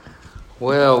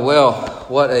Well,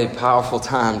 what a powerful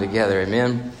time together,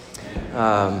 amen?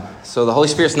 So the Holy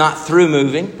Spirit's not through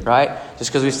moving, right?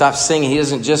 Just because we stop singing, He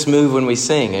doesn't just move when we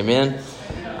sing, amen?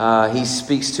 He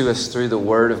speaks to us through the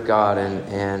Word of God,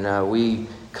 and we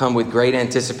come with great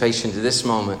anticipation to this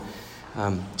moment.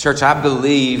 Church, I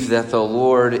believe that the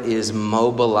Lord is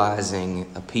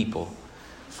mobilizing a people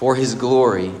for His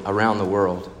glory around the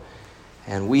world.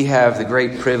 And we have the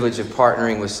great privilege of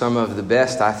partnering with some of the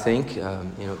best, I think.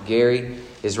 Gary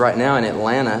is right now in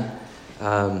Atlanta.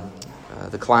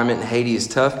 The climate in Haiti is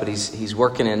tough, but he's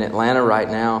working in Atlanta right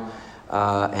now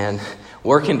and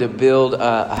working to build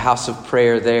a house of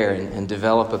prayer there and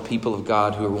develop a people of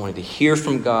God who are wanting to hear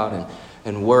from God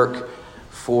and work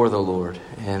for the Lord.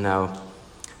 And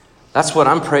that's what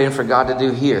I'm praying for God to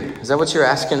do here. Is that what you're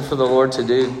asking for the Lord to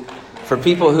do? For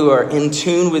people who are in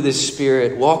tune with His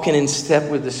Spirit, walking in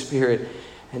step with the Spirit,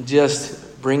 and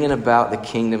just bringing about the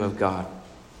kingdom of God.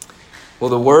 Well,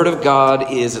 the Word of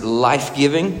God is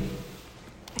life-giving.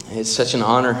 It's such an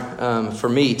honor for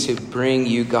me to bring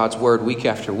you God's Word week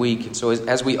after week. And so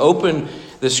as we open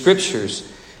the Scriptures,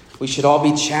 we should all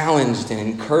be challenged and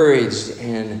encouraged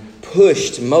and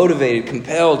pushed, motivated,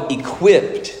 compelled,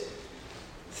 equipped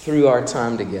through our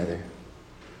time together.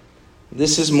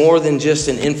 This is more than just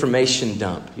an information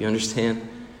dump. You understand?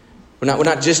 We're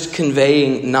not just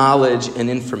conveying knowledge and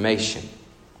information.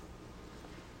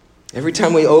 Every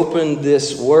time we open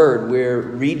this word, we're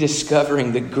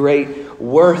rediscovering the great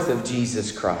worth of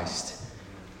Jesus Christ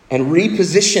and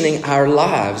repositioning our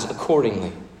lives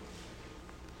accordingly.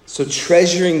 So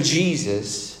treasuring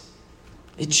Jesus,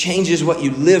 it changes what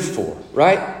you live for,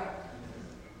 right?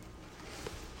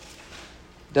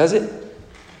 Does it?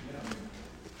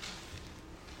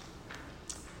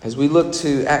 As we look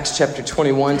to Acts chapter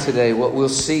 21 today, what we'll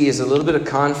see is a little bit of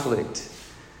conflict.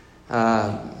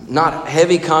 Not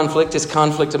heavy conflict, it's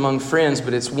conflict among friends,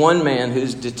 but it's one man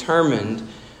who's determined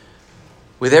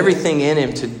with everything in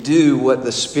him to do what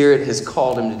the Spirit has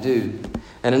called him to do.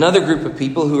 And another group of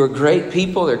people who are great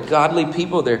people, they're godly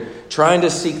people, they're trying to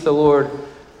seek the Lord,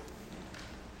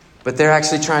 but they're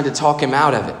actually trying to talk him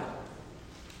out of it.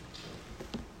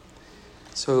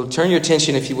 So turn your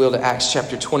attention, if you will, to Acts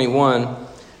chapter 21.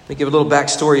 Let me give a little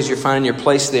backstory as you're finding your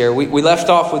place there. We left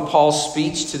off with Paul's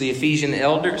speech to the Ephesian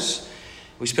elders.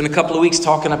 We spent a couple of weeks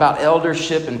talking about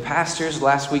eldership and pastors.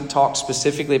 Last week talked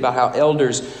specifically about how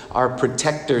elders are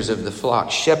protectors of the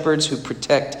flock, shepherds who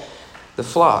protect the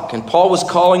flock. And Paul was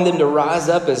calling them to rise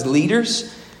up as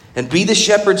leaders and be the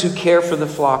shepherds who care for the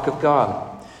flock of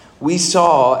God. We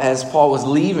saw, as Paul was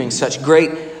leaving, such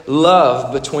great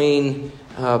love between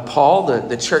Paul,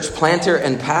 the church planter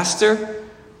and pastor,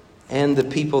 and the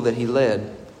people that he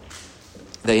led.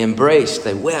 They embraced,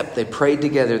 they wept, they prayed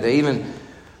together. They even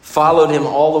followed him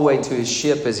all the way to his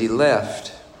ship as he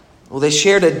left. Well, they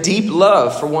shared a deep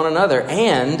love for one another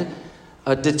and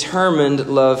a determined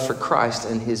love for Christ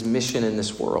and His mission in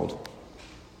this world.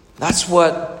 That's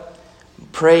what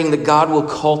praying that God will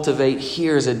cultivate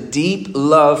here, is a deep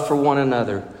love for one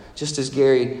another. Just as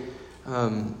Gary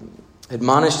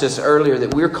admonished us earlier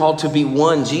that we're called to be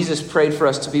one. Jesus prayed for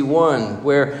us to be one,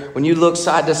 where when you look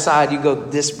side to side, you go,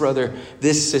 this brother,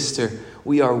 this sister,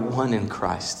 we are one in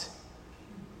Christ.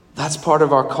 That's part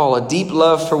of our call, a deep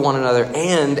love for one another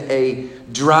and a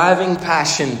driving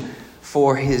passion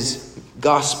for His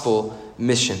gospel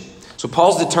mission. So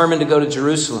Paul's determined to go to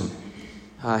Jerusalem.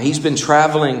 He's been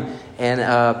traveling and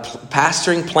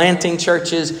pastoring, planting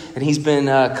churches, and he's been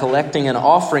collecting an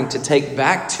offering to take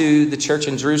back to the church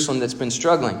in Jerusalem that's been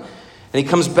struggling. And he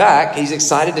comes back, he's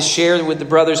excited to share with the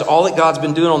brothers all that God's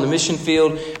been doing on the mission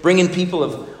field, bringing people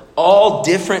of all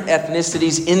different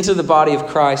ethnicities into the body of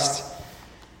Christ.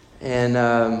 And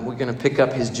we're going to pick up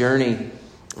with his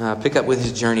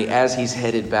journey as he's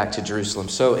headed back to Jerusalem.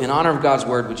 So in honor of God's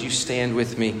word, would you stand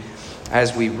with me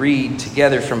as we read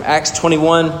together from Acts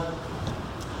 21.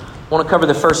 I want to cover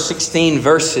the first 16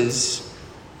 verses.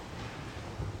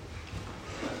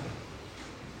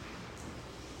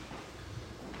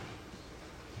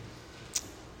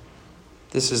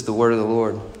 This is the word of the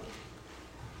Lord.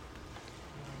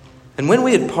 And when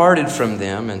we had parted from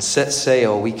them and set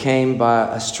sail, we came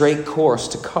by a straight course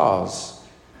to Cos,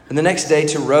 and the next day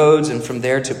to Rhodes, and from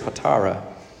there to Patara.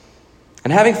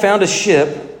 And having found a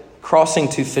ship crossing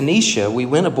to Phoenicia, we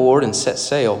went aboard and set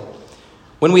sail.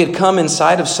 When we had come in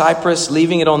sight of Cyprus,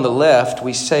 leaving it on the left,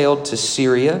 we sailed to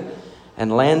Syria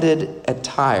and landed at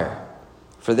Tyre.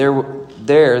 For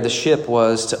there the ship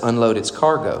was to unload its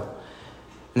cargo.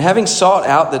 And having sought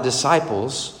out the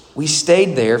disciples, we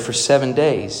stayed there for 7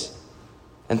 days.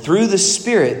 And through the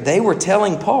Spirit, they were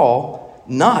telling Paul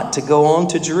not to go on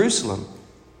to Jerusalem.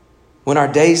 When our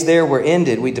days there were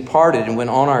ended, we departed and went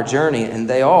on our journey, and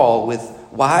they all, with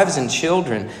wives and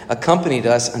children, accompanied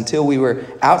us until we were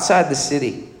outside the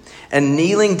city. And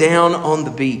kneeling down on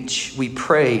the beach, we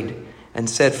prayed and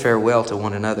said farewell to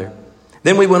one another.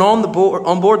 Then we went on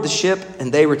board the ship,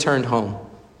 and they returned home.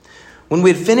 When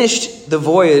we had finished the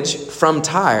voyage from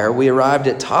Tyre, we arrived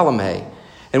at Ptolemy,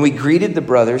 and we greeted the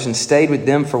brothers and stayed with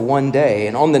them for one day.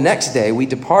 And on the next day, we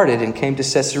departed and came to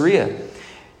Caesarea.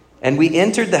 And we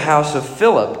entered the house of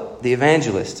Philip, the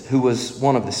evangelist, who was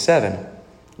one of the 7.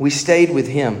 We stayed with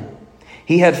him.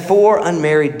 He had 4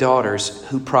 unmarried daughters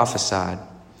who prophesied.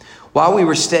 While we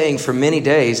were staying for many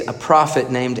days, a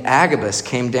prophet named Agabus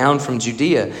came down from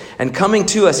Judea, and coming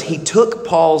to us, he took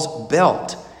Paul's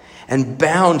belt and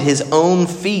bound his own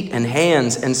feet and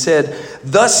hands and said,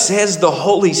 "Thus says the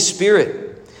Holy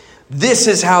Spirit, this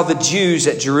is how the Jews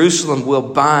at Jerusalem will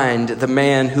bind the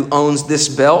man who owns this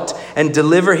belt and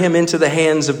deliver him into the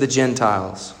hands of the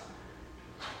Gentiles."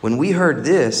 When we heard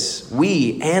this,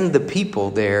 we and the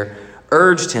people there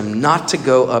urged him not to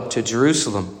go up to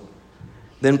Jerusalem.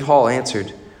 Then Paul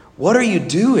answered, "What are you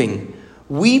doing,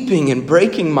 weeping and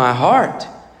breaking my heart?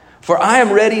 For I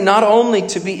am ready not only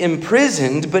to be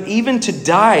imprisoned, but even to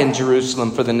die in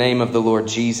Jerusalem for the name of the Lord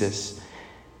Jesus."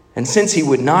 And since he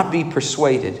would not be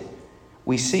persuaded,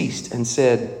 we ceased and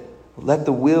said, "Let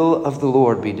the will of the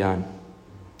Lord be done."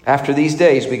 After these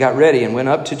days, we got ready and went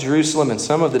up to Jerusalem, and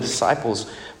some of the disciples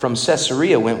from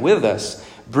Caesarea went with us,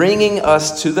 bringing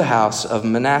us to the house of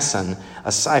Mnason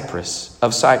of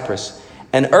Cyprus,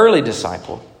 an early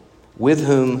disciple, with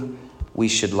whom we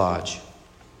should lodge.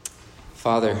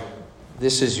 Father,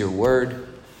 this is your word.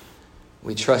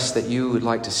 We trust that you would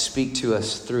like to speak to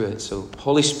us through it. So,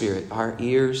 Holy Spirit, our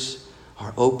ears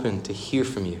are open to hear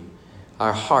from you.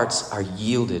 Our hearts are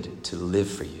yielded to live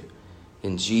for you.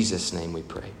 In Jesus' name we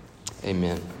pray.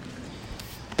 Amen.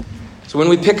 So when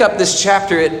we pick up this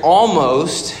chapter, it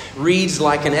almost reads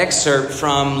like an excerpt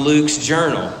from Luke's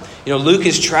journal. You know, Luke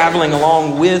is traveling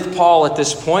along with Paul at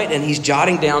this point, and he's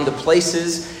jotting down the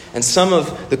places and some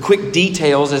of the quick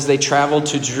details as they traveled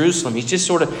to Jerusalem. He's just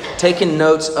sort of taking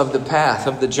notes of the path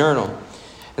of the journal.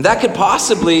 And that could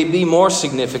possibly be more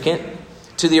significant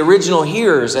to the original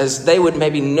hearers, as they would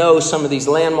maybe know some of these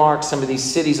landmarks, some of these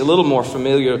cities a little more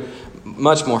familiar,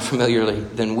 much more familiarly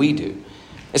than we do.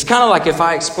 It's kind of like if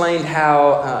I explained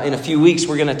how in a few weeks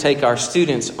we're going to take our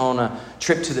students on a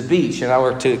trip to the beach, and I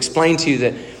were to explain to you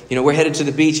that, you know, we're headed to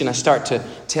the beach, and I start to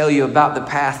tell you about the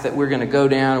path that we're going to go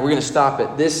down. We're going to stop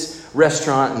at this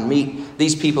restaurant and meet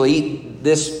these people, eat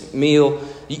this meal.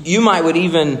 You would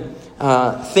even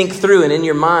think through and in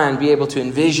your mind be able to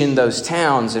envision those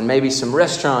towns and maybe some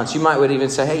restaurants. You would even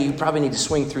say, hey, you probably need to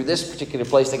swing through this particular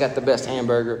place. They got the best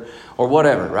hamburger or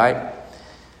whatever, right?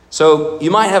 So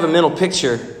you might have a mental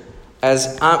picture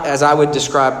as I would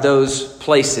describe those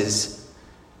places,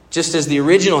 just as the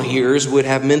original hearers would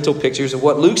have mental pictures of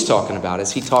what Luke's talking about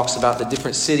as he talks about the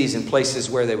different cities and places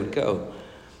where they would go.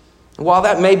 And while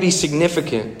that may be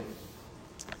significant,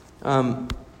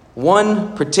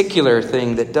 one particular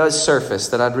thing that does surface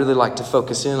that I'd really like to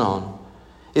focus in on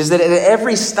is that at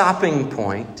every stopping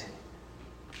point,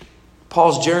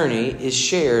 Paul's journey is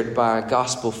shared by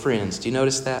gospel friends. Do you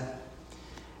notice that?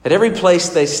 At every place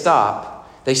they stop,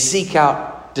 they seek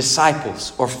out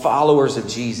disciples or followers of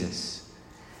Jesus.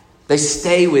 They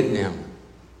stay with them.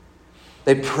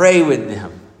 They pray with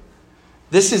them.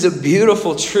 This is a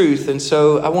beautiful truth. And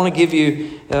so I want to give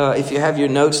you, if you have your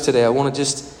notes today, I want to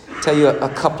just tell you a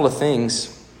couple of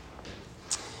things.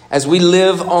 As we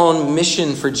live on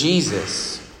mission for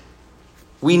Jesus,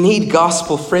 we need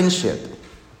gospel friendship.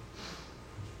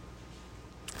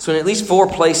 So in at least 4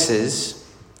 places,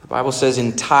 the Bible says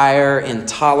in Tyre, in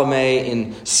Ptolemy,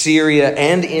 in Syria,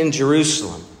 and in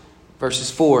Jerusalem.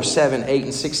 Verses 4, 7, 8,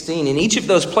 and 16. In each of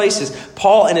those places,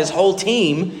 Paul and his whole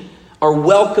team are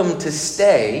welcome to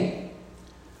stay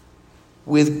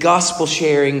with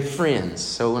gospel-sharing friends.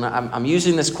 So when I'm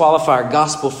using this qualifier,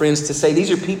 gospel friends, to say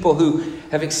these are people who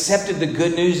have accepted the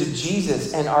good news of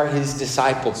Jesus and are his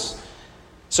disciples.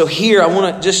 So here I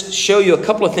want to just show you a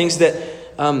couple of things that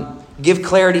give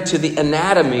clarity to the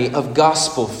anatomy of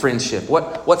gospel friendship.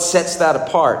 What sets that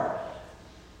apart?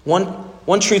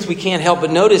 One truth we can't help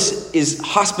but notice is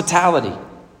hospitality.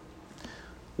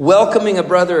 Welcoming a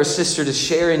brother or sister to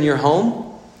share in your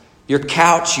home, your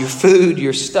couch, your food,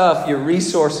 your stuff, your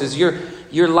resources,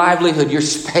 your livelihood, your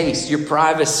space, your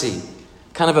privacy.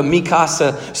 Kind of a mi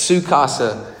casa, su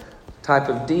casa type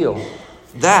of deal.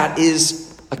 That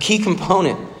is a key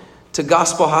component to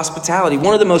gospel hospitality.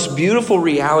 One of the most beautiful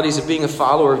realities of being a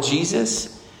follower of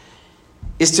Jesus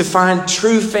is to find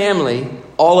true family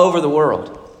all over the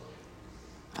world.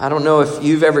 I don't know if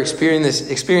you've ever experienced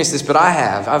this, but I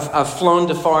have. I've flown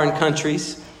to foreign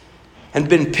countries and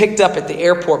been picked up at the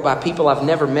airport by people I've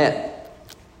never met.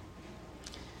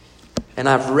 And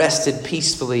I've rested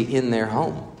peacefully in their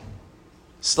home.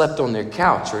 Slept on their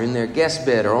couch or in their guest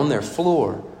bed or on their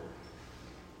floor.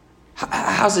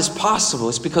 How's this possible?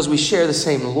 It's because we share the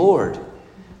same Lord.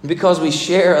 Because we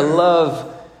share a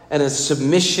love and a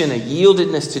submission, a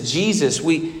yieldedness to Jesus,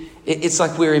 it's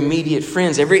like we're immediate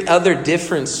friends. Every other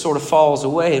difference sort of falls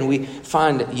away and we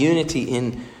find unity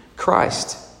in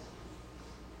Christ.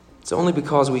 It's only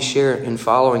because we share in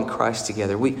following Christ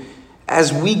together.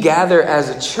 As we gather as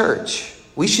a church,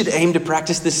 we should aim to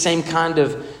practice the same kind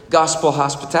of gospel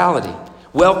hospitality.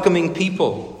 Welcoming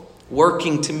people,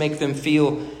 working to make them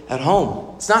feel at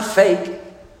home. It's not fake.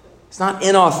 It's not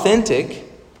inauthentic.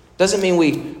 Doesn't mean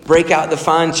we break out the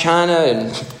fine china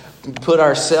and put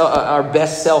our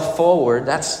best self forward.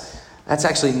 That's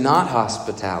actually not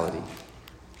hospitality.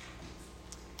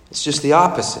 It's just the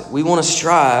opposite. We want to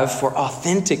strive for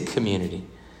authentic community.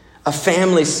 A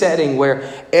family setting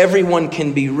where everyone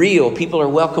can be real. People are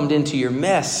welcomed into your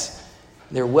mess.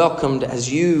 They're welcomed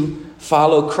as you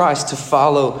follow Christ to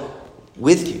follow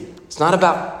with you. It's not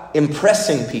about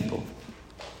impressing people.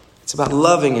 It's about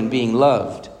loving and being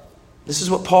loved. This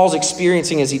is what Paul's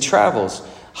experiencing as he travels.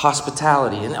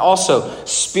 Hospitality and also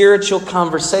spiritual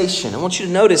conversation. I want you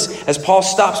to notice as Paul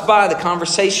stops by, the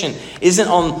conversation isn't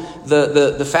on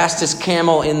the fastest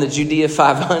camel in the Judea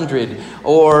 500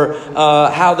 or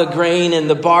how the grain and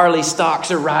the barley stocks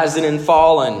are rising and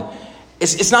falling.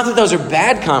 It's not that those are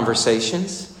bad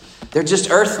conversations. They're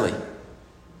just earthly.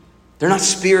 They're not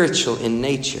spiritual in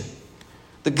nature.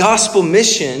 The gospel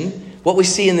mission, what we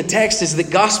see in the text is the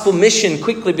gospel mission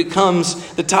quickly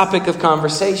becomes the topic of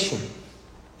conversation.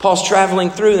 Paul's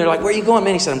traveling through and they're like, where are you going,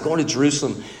 man? He said, I'm going to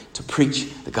Jerusalem to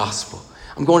preach the gospel.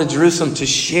 I'm going to Jerusalem to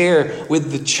share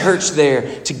with the church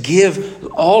there, to give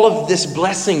all of this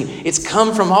blessing. It's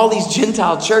come from all these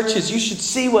Gentile churches. You should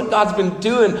see what God's been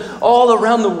doing all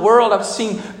around the world. I've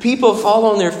seen people fall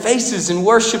on their faces in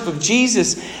worship of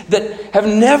Jesus that have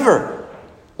never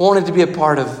wanted to be a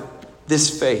part of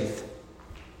this faith.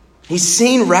 He's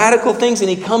seen radical things and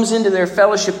he comes into their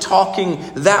fellowship talking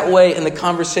that way, and the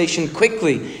conversation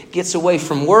quickly gets away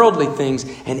from worldly things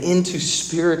and into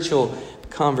spiritual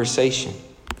conversation.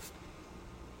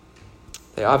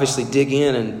 They obviously dig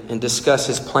in and discuss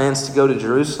his plans to go to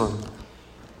Jerusalem.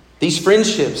 These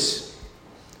friendships,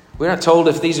 we're not told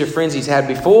if these are friends he's had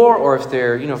before or if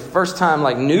they're, first time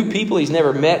like new people he's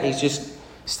never met and he's just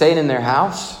staying in their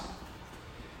house.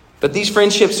 But these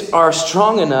friendships are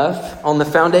strong enough on the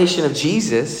foundation of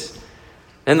Jesus,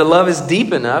 and the love is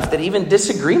deep enough that even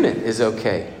disagreement is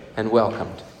okay and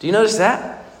welcomed. Do you notice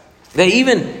that? They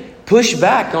even push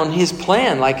back on his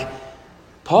plan. Like,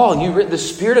 Paul, the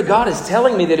Spirit of God is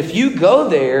telling me that if you go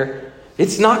there,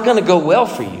 it's not going to go well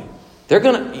for you. You're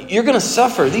going to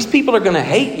suffer. These people are going to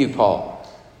hate you, Paul.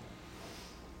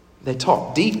 They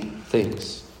talk deep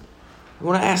things. I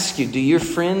want to ask you, do your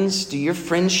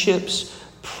friendships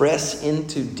press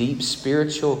into deep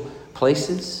spiritual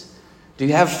places? Do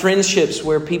you have friendships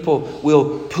where people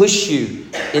will push you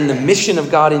in the mission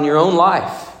of God in your own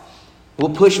life?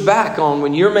 Will push back on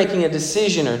when you're making a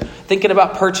decision or thinking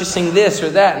about purchasing this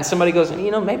or that, and somebody goes,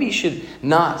 maybe you should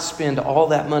not spend all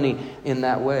that money in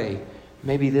that way.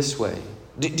 Maybe this way.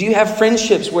 Do you have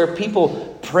friendships where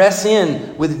people press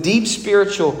in with deep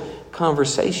spiritual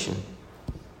conversation?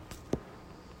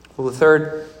 Well, the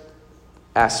third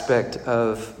aspect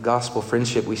of gospel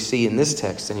friendship we see in this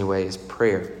text anyway is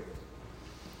prayer.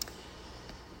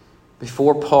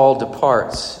 Before Paul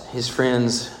departs, his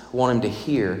friends want him to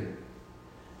hear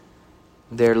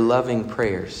their loving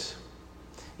prayers.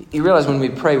 You realize when we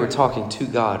pray, we're talking to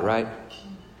God, right?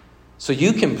 So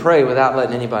you can pray without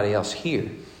letting anybody else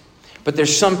hear. But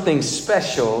there's something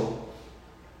special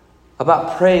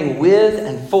about praying with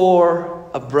and for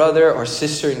a brother or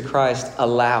sister in Christ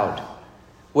aloud,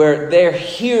 where they're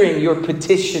hearing your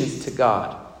petitions to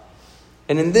God.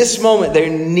 And in this moment, they're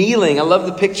kneeling. I love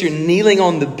the picture, kneeling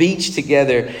on the beach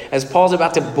together. As Paul's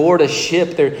about to board a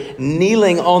ship, they're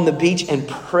kneeling on the beach and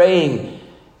praying.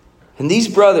 And these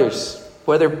brothers,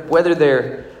 whether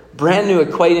they're brand new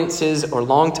acquaintances or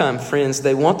longtime friends,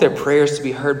 they want their prayers to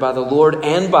be heard by the Lord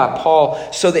and by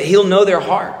Paul so that he'll know their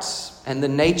hearts and the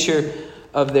nature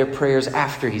of their prayers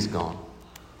after he's gone.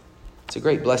 It's a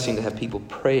great blessing to have people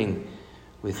praying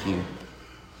with you.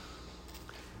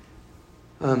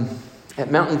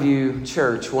 At Mountain View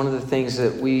Church, one of the things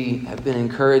that we have been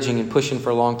encouraging and pushing for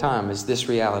a long time is this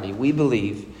reality. We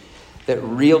believe that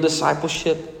real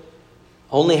discipleship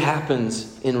only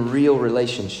happens in real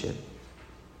relationship.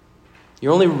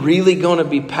 You're only really going to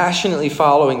be passionately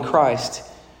following Christ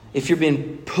if you're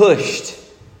being pushed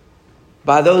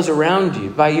by those around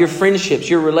you, by your friendships,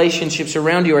 your relationships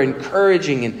around you are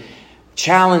encouraging and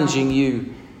challenging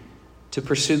you to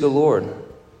pursue the Lord.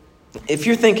 If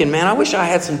you're thinking, man, I wish I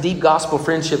had some deep gospel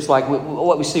friendships like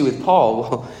what we see with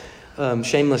Paul, well,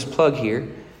 shameless plug here,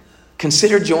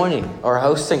 consider joining or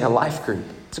hosting a life group.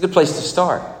 It's a good place to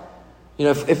start. You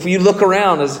know, if you look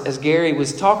around, as Gary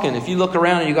was talking, if you look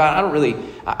around and you go,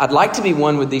 I'd like to be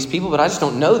one with these people, but I just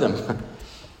don't know them.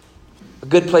 A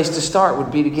good place to start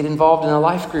would be to get involved in a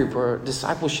life group or a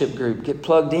discipleship group. Get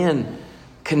plugged in,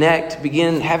 connect,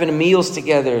 begin having meals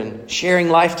together and sharing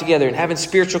life together and having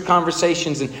spiritual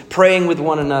conversations and praying with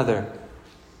one another.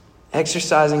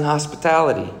 Exercising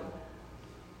hospitality.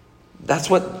 That's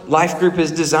what life group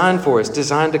is designed for. It's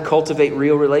designed to cultivate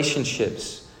real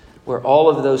relationships where all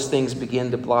of those things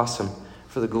begin to blossom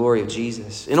for the glory of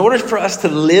Jesus. In order for us to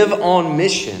live on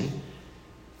mission,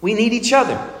 we need each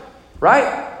other,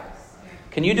 right?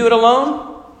 Can you do it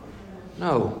alone?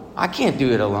 No, I can't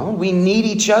do it alone. We need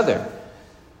each other.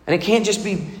 And it can't just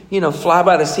be, fly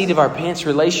by the seat of our pants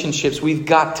relationships. We've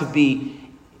got to be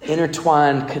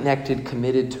intertwined, connected,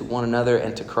 committed to one another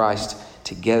and to Christ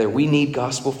together. We need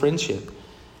gospel friendship.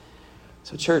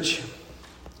 So church,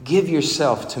 give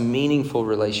yourself to meaningful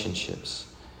relationships.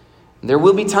 There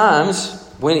will be times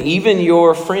when even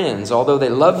your friends, although they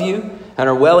love you and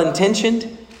are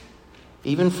well-intentioned,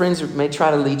 even friends may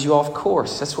try to lead you off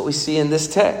course. That's what we see in this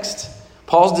text.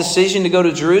 Paul's decision to go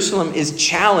to Jerusalem is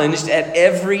challenged at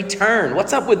every turn.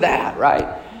 What's up with that,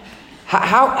 right?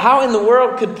 How in the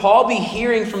world could Paul be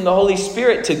hearing from the Holy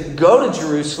Spirit to go to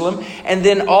Jerusalem, and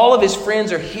then all of his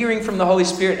friends are hearing from the Holy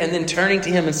Spirit and then turning to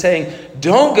him and saying,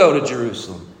 don't go to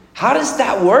Jerusalem? How does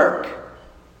that work?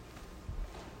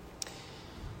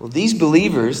 Well, these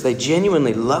believers, they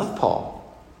genuinely love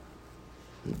Paul.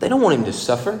 They don't want him to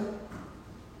suffer.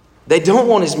 They don't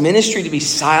want his ministry to be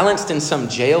silenced in some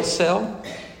jail cell.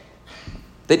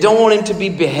 They don't want him to be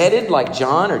beheaded like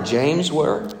John or James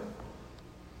were.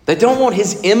 They don't want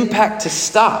his impact to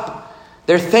stop.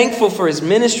 They're thankful for his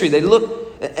ministry.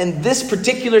 And this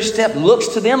particular step looks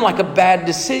to them like a bad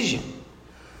decision.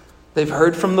 They've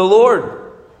heard from the Lord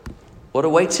what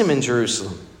awaits him in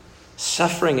Jerusalem: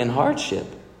 suffering and hardship.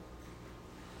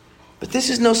 But this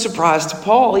is no surprise to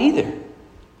Paul either.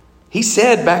 He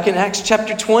said back in Acts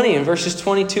chapter 20 in verses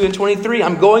 22 and 23,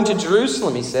 I'm going to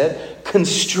Jerusalem, he said,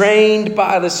 constrained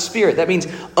by the Spirit. That means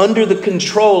under the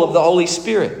control of the Holy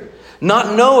Spirit.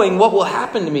 Not knowing what will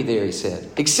happen to me there, he said,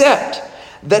 except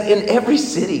that in every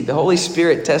city the Holy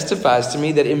Spirit testifies to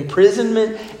me that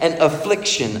imprisonment and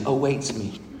affliction awaits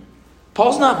me.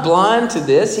 Paul's not blind to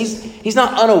this. He's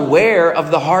not unaware of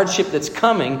the hardship that's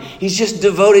coming. He's just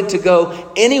devoted to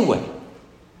go anyway.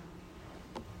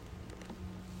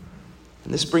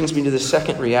 And this brings me to the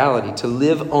second reality. To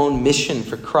live on mission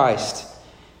for Christ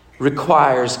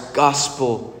requires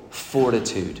gospel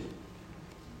fortitude.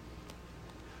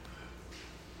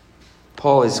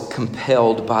 Paul is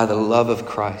compelled by the love of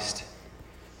Christ.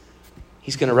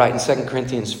 He's going to write in 2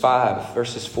 Corinthians 5,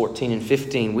 verses 14 and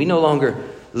 15, we no longer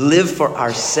live for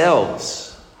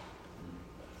ourselves.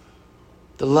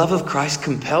 The love of Christ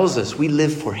compels us. We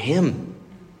live for him.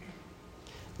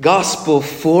 Gospel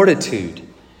fortitude.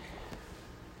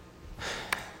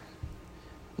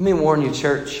 Let me warn you,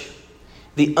 church.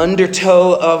 The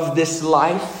undertow of this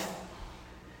life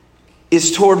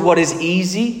is toward what is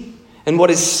easy and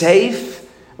what is safe,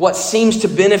 what seems to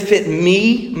benefit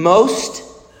me most.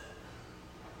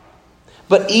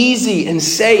 But easy and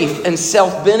safe and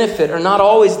self-benefit are not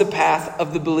always the path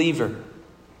of the believer.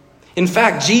 In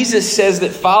fact, Jesus says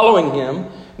that following him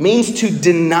means to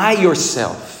deny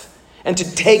yourself and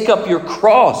to take up your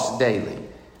cross daily.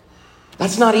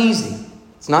 That's not easy.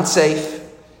 It's not safe.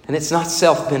 And it's not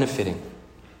self-benefiting.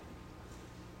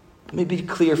 Let me be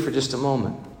clear for just a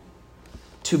moment.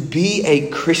 To be a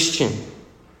Christian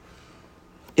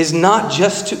is not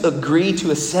just to agree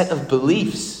to a set of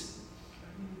beliefs.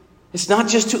 It's not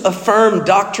just to affirm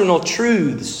doctrinal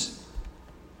truths.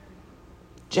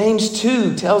 James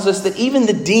 2 tells us that even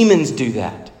the demons do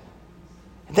that.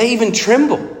 They even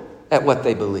tremble at what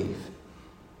they believe.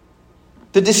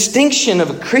 The distinction of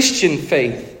a Christian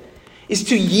faith is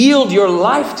to yield your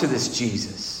life to this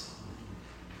Jesus.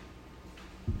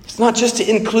 It's not just to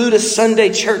include a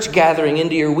Sunday church gathering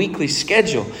into your weekly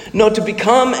schedule. No, to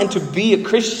become and to be a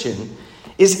Christian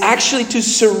is actually to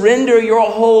surrender your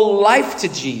whole life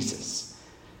to Jesus.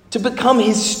 To become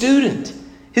his student,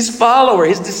 his follower,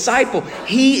 his disciple.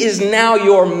 He is now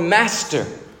your master.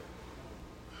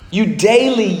 You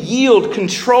daily yield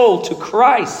control to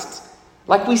Christ.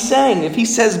 Like we sang, if he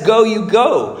says go, you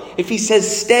go. If he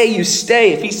says stay, you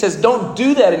stay. If he says don't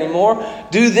do that anymore,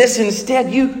 do this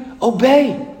instead, you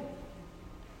obey.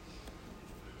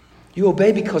 You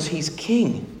obey because he's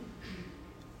king.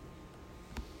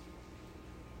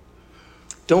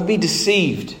 Don't be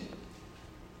deceived.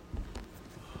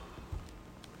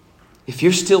 If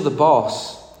you're still the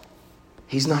boss,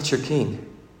 he's not your king.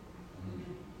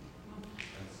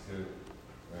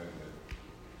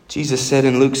 Jesus said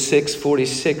in Luke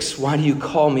 6:46, why do you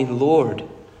call me Lord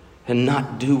and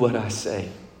not do what I say?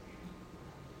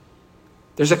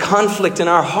 There's a conflict in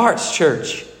our hearts,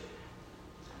 church.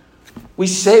 We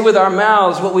say with our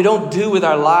mouths what we don't do with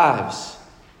our lives.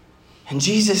 And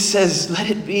Jesus says, let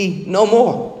it be no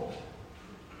more.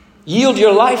 Yield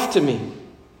your life to me.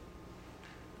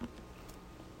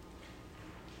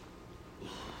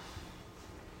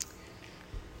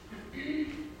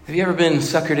 Have you ever been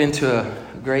suckered into a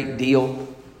great deal?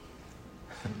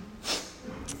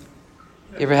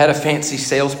 You ever had a fancy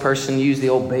salesperson use the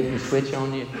old bait and switch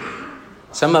on you?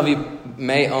 Some of you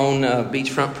may own a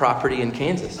beachfront property in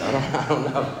Kansas. I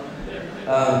don't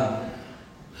know.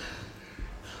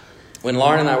 When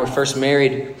Lauren and I were first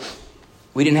married,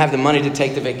 we didn't have the money to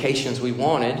take the vacations we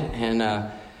wanted. And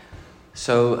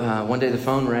so one day the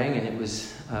phone rang and it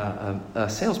was a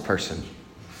salesperson.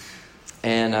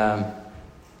 And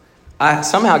I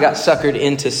somehow got suckered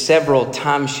into several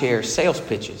timeshare sales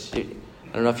pitches. I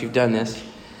don't know if you've done this.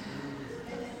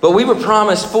 But we were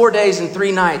promised 4 days and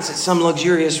 3 nights at some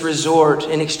luxurious resort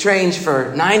in exchange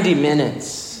for 90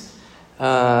 minutes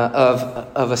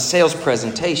of a sales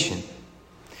presentation.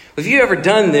 If you've ever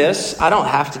done this, I don't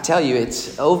have to tell you,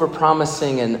 it's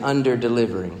over-promising and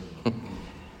under-delivering.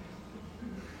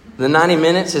 The 90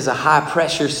 minutes is a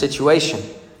high-pressure situation.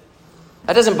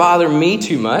 That doesn't bother me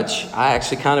too much. I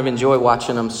actually kind of enjoy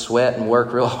watching them sweat and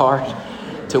work real hard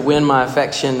to win my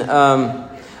affection.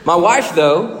 My wife,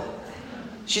 though,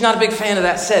 she's not a big fan of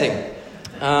that setting.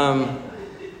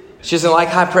 She doesn't like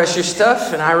high-pressure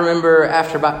stuff. And I remember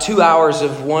after about 2 hours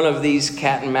of one of these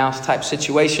cat and mouse type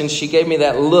situations, she gave me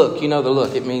that look. You know the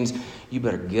look. It means, you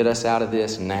better get us out of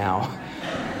this now.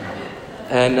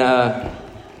 And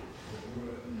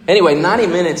anyway, 90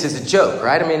 minutes is a joke,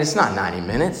 right? I mean, it's not 90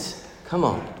 minutes. Come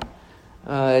on.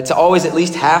 It's always at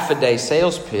least half a day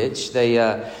sales pitch. They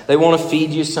want to feed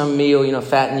you some meal,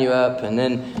 fatten you up. And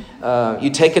then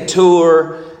you take a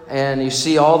tour and you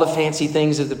see all the fancy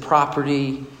things of the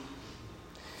property.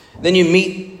 Then you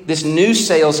meet this new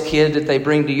sales kid that they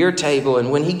bring to your table.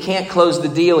 And when he can't close the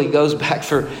deal, he goes back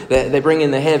they bring in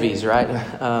the heavies, right?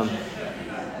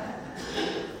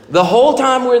 The whole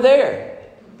time we're there,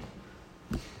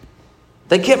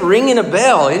 they kept ringing a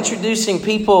bell, introducing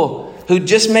people who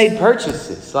just made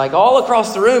purchases. Like all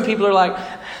across the room, people are like,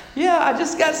 yeah, I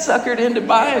just got suckered into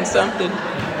buying something.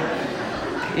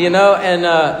 And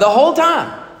the whole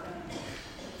time.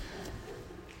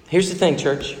 Here's the thing,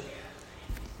 church.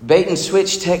 Bait and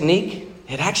switch technique,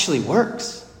 it actually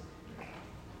works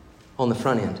on the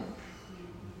front end.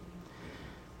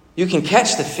 You can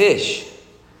catch the fish,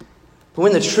 but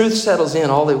when the truth settles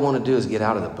in, all they want to do is get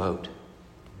out of the boat.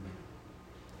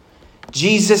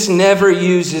 Jesus never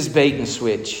uses bait and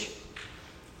switch.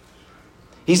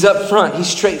 He's up front. He's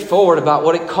straightforward about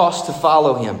what it costs to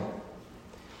follow him.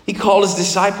 He called his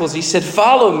disciples. He said,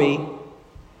 follow me,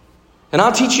 and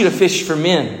I'll teach you to fish for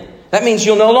men. That means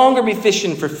you'll no longer be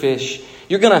fishing for fish.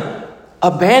 You're going to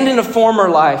abandon a former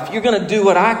life. You're going to do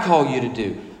what I call you to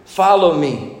do. Follow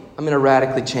me. I'm going to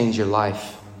radically change your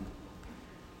life.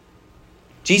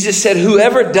 Jesus said,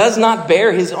 whoever does not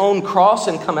bear his own cross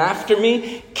and come after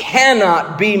me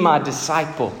cannot be my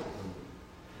disciple.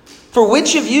 For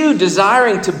which of you,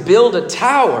 desiring to build a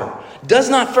tower, does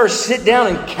not first sit down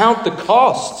and count the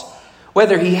cost,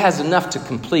 whether he has enough to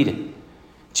complete it?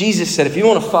 Jesus said, if you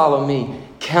want to follow me,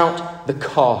 count the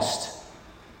cost.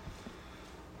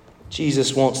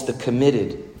 Jesus wants the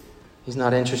committed. He's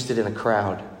not interested in a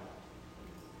crowd.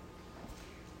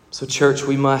 So church,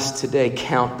 we must today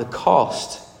count the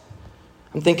cost.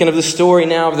 I'm thinking of the story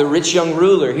now of the rich young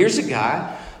ruler. Here's a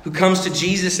guy who comes to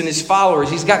Jesus and his followers.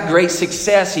 He's got great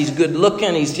success. He's good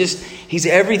looking. He's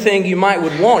everything you might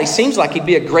would want. He seems like he'd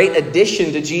be a great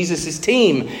addition to Jesus'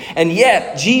 team. And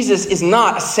yet, Jesus is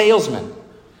not a salesman.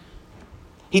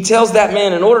 He tells that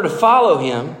man in order to follow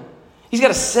him, he's got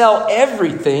to sell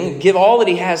everything, give all that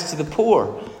he has to the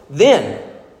poor. Then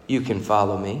you can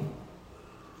follow me.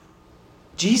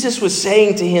 Jesus was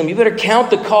saying to him, you better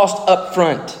count the cost up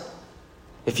front.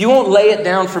 If you won't lay it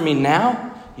down for me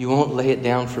now, you won't lay it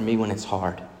down for me when it's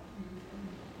hard.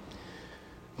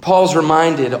 Paul's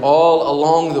reminded all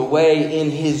along the way in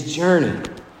his journey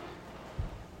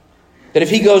that if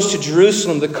he goes to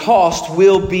Jerusalem, the cost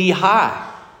will be high.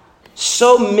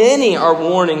 So many are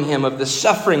warning him of the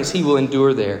sufferings he will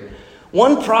endure there.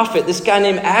 One prophet, this guy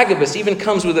named Agabus, even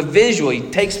comes with a visual.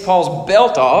 He takes Paul's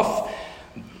belt off.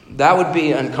 That would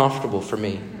be uncomfortable for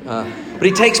me. But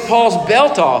he takes Paul's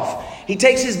belt off. He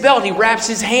takes his belt, he wraps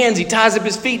his hands, he ties up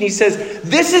his feet, and he says,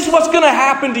 this is what's going to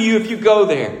happen to you if you go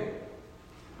there.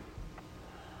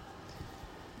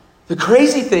 The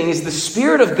crazy thing is the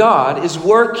Spirit of God is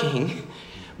working,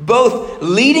 both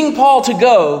leading Paul to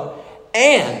go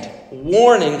and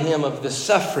warning him of the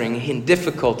suffering and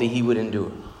difficulty he would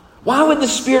endure. Why would the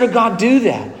Spirit of God do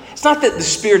that? It's not that the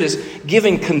Spirit is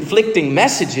giving conflicting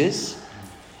messages.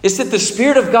 It's that the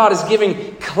Spirit of God is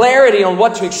giving clarity on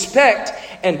what to expect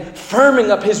and firming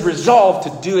up his resolve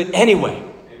to do it anyway.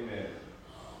 Amen.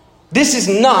 This is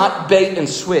not bait and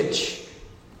switch.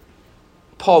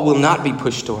 Paul will not be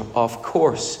pushed off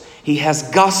course. He has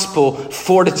gospel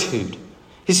fortitude.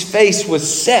 His face was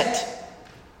set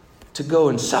to go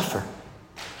and suffer.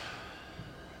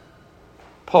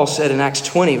 Paul said in Acts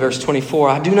 20, verse 24,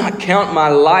 I do not count my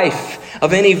life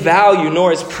of any value,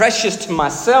 nor as precious to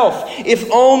myself,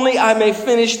 if only I may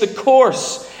finish the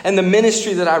course and the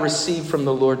ministry that I received from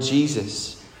the Lord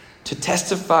Jesus, to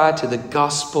testify to the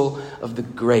gospel of the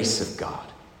grace of God.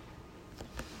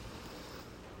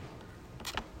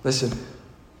 Listen,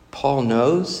 Paul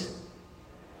knows,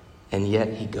 and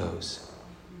yet he goes.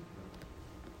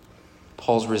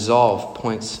 Paul's resolve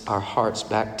points our hearts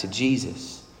back to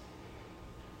Jesus.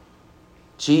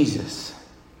 Jesus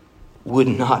would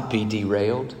not be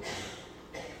derailed.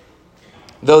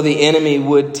 Though the enemy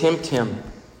would tempt him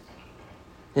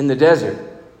in the desert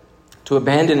to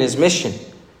abandon his mission,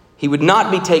 he would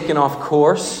not be taken off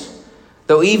course,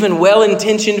 though even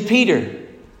well-intentioned Peter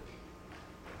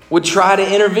would try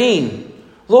to intervene.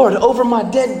 Lord, over my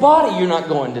dead body, you're not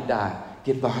going to die.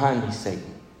 Get behind me,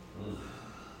 Satan.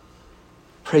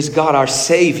 Praise God, our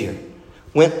Savior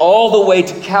went all the way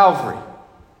to Calvary.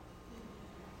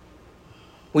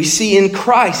 We see in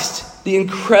Christ the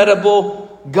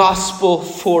incredible gospel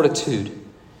fortitude.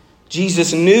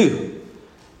 Jesus knew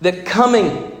that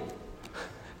coming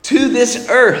to this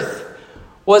earth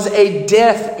was a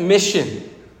death mission,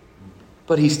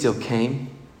 but he still came.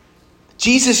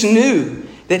 Jesus knew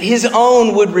that his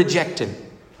own would reject him,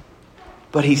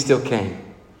 but he still came.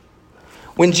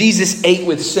 When Jesus ate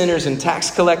with sinners and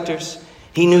tax collectors,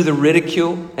 he knew the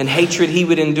ridicule and hatred he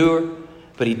would endure,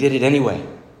 but he did it anyway.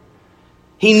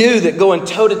 He knew that going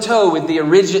toe-to-toe with the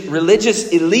religious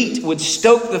elite would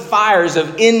stoke the fires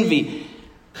of envy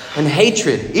and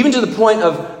hatred, even to the point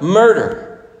of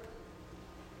murder.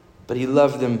 But he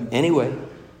loved them anyway.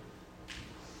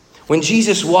 When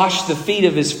Jesus washed the feet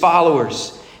of his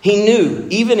followers, he knew,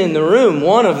 even in the room,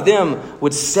 one of them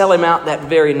would sell him out that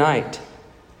very night.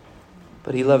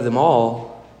 But he loved them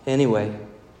all anyway.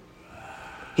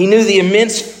 He knew the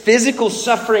immense physical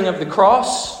suffering of the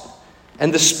cross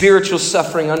and the spiritual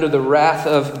suffering under the wrath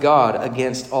of God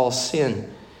against all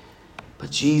sin.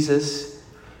 But Jesus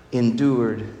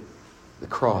endured the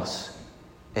cross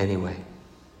anyway.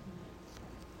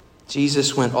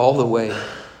 Jesus went all the way.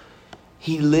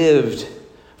 He lived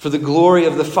for the glory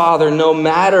of the Father, no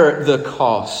matter the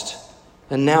cost.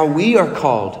 And now we are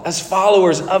called, as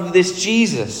followers of this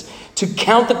Jesus, to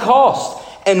count the cost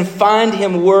and find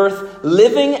him worth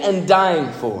living and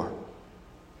dying for.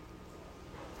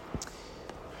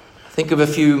 Think of a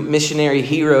few missionary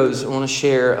heroes I want to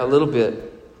share a little bit.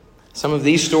 Some of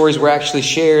these stories were actually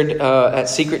shared at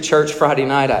Secret Church Friday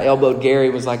night. I elbowed Gary,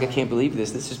 was like, I can't believe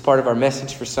this. This is part of our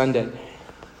message for Sunday.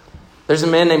 There's a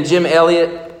man named Jim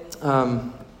Elliot.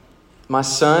 My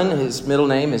son, his middle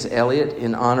name is Elliot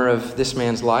in honor of this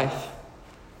man's life.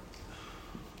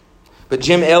 But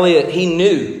Jim Elliot, he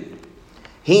knew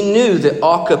the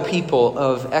Auca people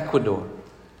of Ecuador,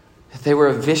 that they were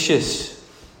a vicious,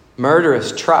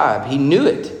 murderous tribe. He knew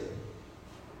it.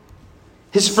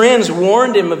 His friends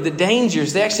warned him of the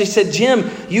dangers. They actually said, Jim,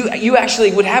 you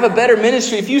actually would have a better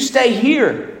ministry if you stay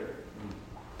here.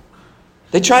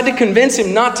 They tried to convince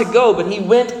him not to go, but he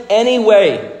went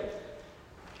anyway.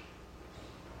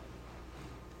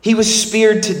 He was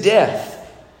speared to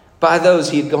death by those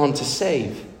he had gone to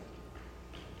save.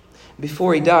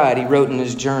 Before he died, he wrote in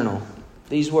his journal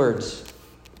these words: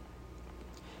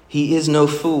 He is no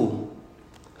fool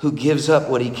who gives up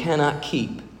what he cannot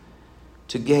keep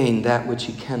to gain that which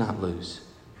he cannot lose.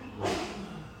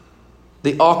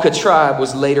 The Auca tribe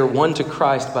was later won to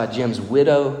Christ by Jim's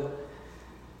widow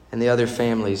and the other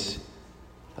families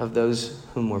of those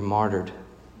whom were martyred.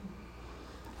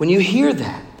 When you hear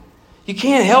that, you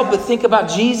can't help but think about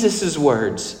Jesus'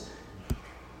 words.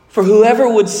 For whoever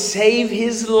would save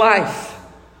his life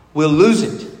will lose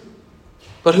it.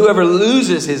 But whoever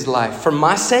loses his life for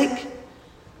my sake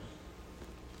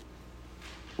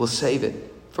will save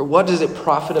it. For what does it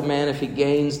profit a man if he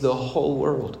gains the whole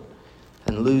world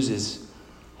and loses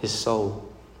his soul?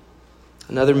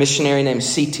 Another missionary named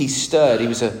C.T. Studd. He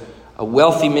was a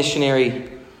wealthy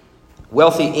missionary,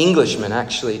 wealthy Englishman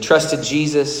actually. Trusted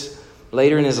Jesus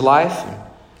later in his life.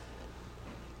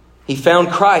 He found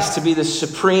Christ to be the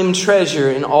supreme treasure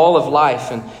in all of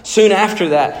life. And soon after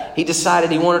that, he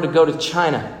decided he wanted to go to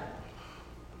China.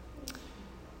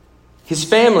 His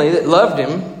family that loved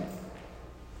him,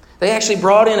 they actually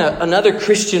brought in another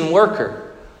Christian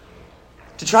worker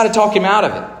to try to talk him out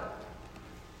of it.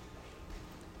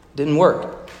 Didn't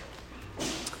work.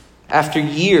 After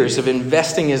years of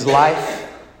investing his life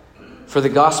for the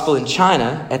gospel in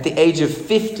China, at the age of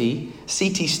 50,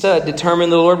 C.T. Studd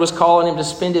determined the Lord was calling him to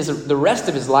spend the rest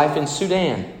of his life in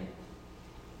Sudan.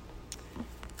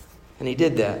 And he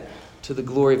did that to the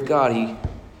glory of God. He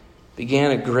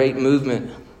began a great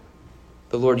movement.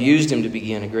 The Lord used him to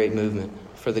begin a great movement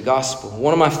for the gospel.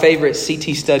 One of my favorite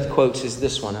C.T. Studd quotes is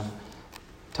this one. I've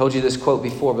told you this quote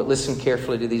before, but listen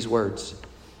carefully to these words.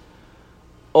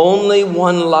 Only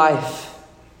one life,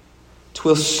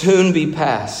 'twill soon be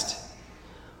past.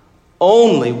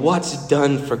 Only what's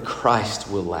done for Christ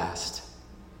will last.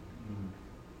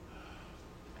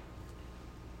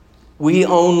 We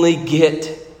only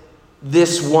get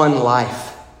this one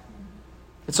life.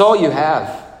 It's all you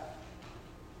have.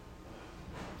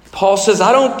 Paul says,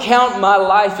 I don't count my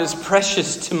life as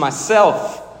precious to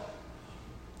myself,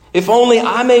 if only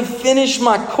I may finish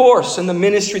my course in the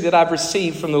ministry that I've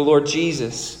received from the Lord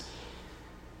Jesus.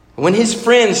 When his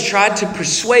friends tried to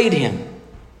persuade him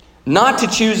not to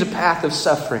choose a path of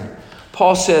suffering,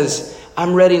 Paul says,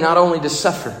 I'm ready not only to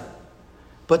suffer,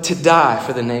 but to die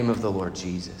for the name of the Lord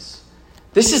Jesus.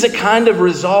 This is a kind of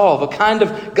resolve, a kind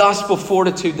of gospel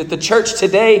fortitude that the church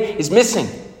today is missing.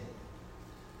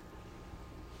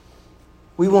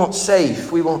 We want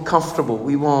safe, we want comfortable,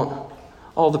 we want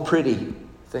all the pretty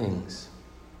things.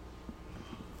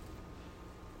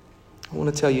 I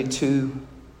want to tell you two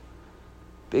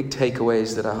big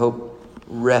takeaways that I hope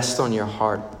rest on your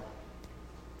heart.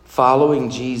 Following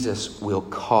Jesus will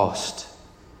cost,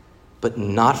 but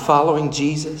not following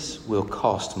Jesus will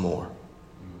cost more.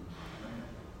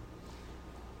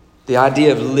 The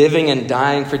idea of living and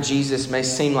dying for Jesus may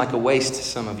seem like a waste to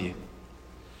some of you.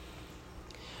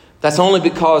 That's only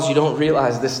because you don't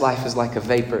realize this life is like a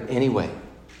vapor anyway.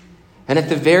 And at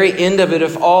the very end of it,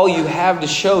 if all you have to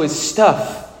show is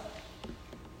stuff,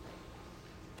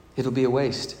 it'll be a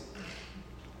waste.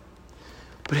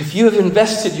 But if you have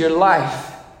invested your life,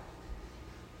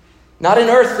 not in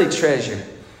earthly treasure,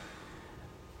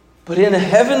 but in a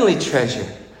heavenly treasure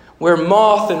where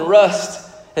moth and rust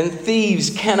and thieves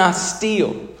cannot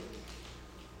steal.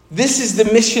 This is the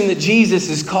mission that Jesus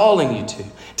is calling you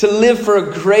to live for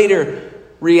a greater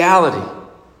reality.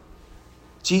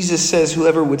 Jesus says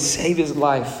whoever would save his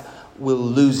life will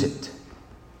lose it.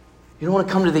 You don't want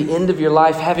to come to the end of your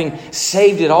life having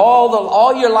saved it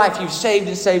all your life. You've saved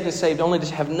and saved and saved, only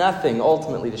to have nothing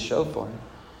ultimately to show for it.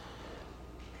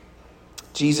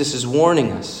 Jesus is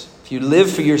warning us. If you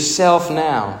live for yourself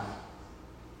now,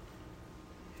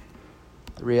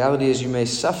 the reality is you may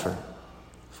suffer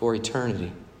for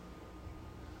eternity.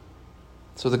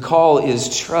 So the call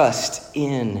is trust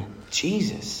in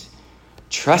Jesus.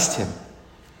 Trust him,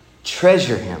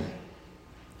 treasure him,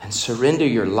 and surrender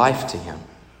your life to him.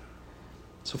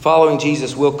 So following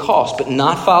Jesus will cost, but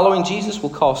not following Jesus will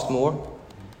cost more.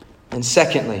 And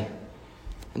secondly,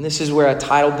 and this is where I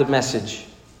titled the message,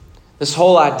 this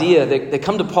whole idea, they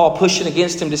come to Paul pushing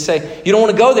against him to say, you don't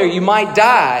want to go there, you might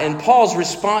die. And Paul's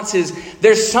response is,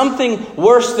 there's something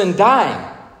worse than dying.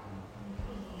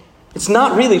 It's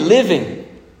not really living.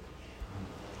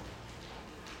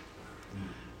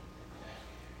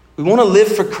 We want to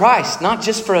live for Christ, not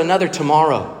just for another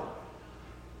tomorrow.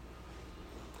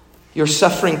 Your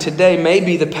suffering today may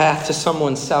be the path to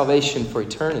someone's salvation for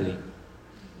eternity.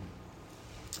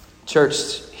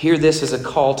 Church, hear this as a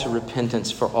call to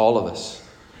repentance for all of us.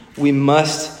 We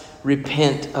must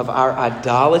repent of our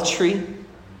idolatry,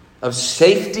 of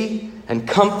safety and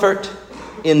comfort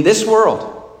in this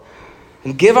world,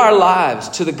 and give our lives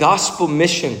to the gospel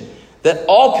mission that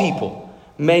all people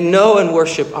may know and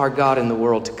worship our God in the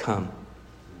world to come.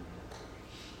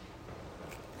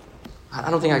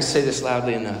 I don't think I can say this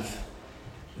loudly enough.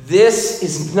 This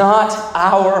is not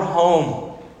our home.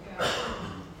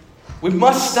 We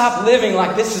must stop living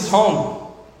like this is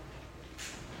home.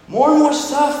 More and more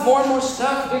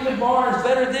stuff, bigger barns,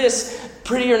 better this,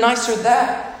 prettier, nicer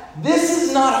that. This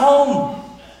is not home.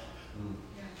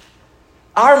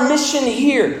 Our mission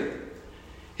here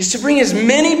is to bring as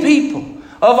many people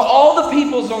of all the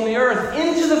peoples on the earth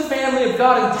into the family of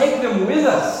God and take them with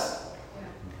us.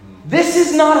 This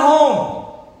is not home.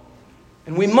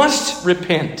 And we must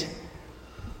repent,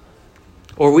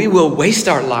 or we will waste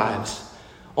our lives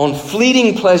on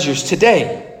fleeting pleasures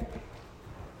today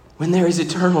when there is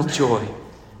eternal joy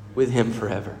with Him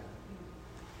forever.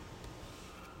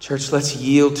 Church, let's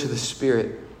yield to the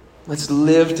Spirit. Let's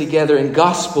live together in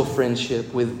gospel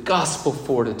friendship with gospel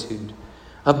fortitude,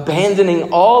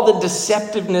 abandoning all the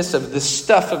deceptiveness of the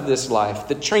stuff of this life,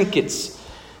 the trinkets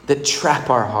that trap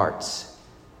our hearts.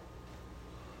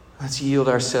 Let's yield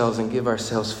ourselves and give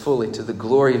ourselves fully to the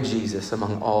glory of Jesus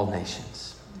among all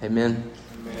nations. Amen.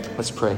 Let's pray.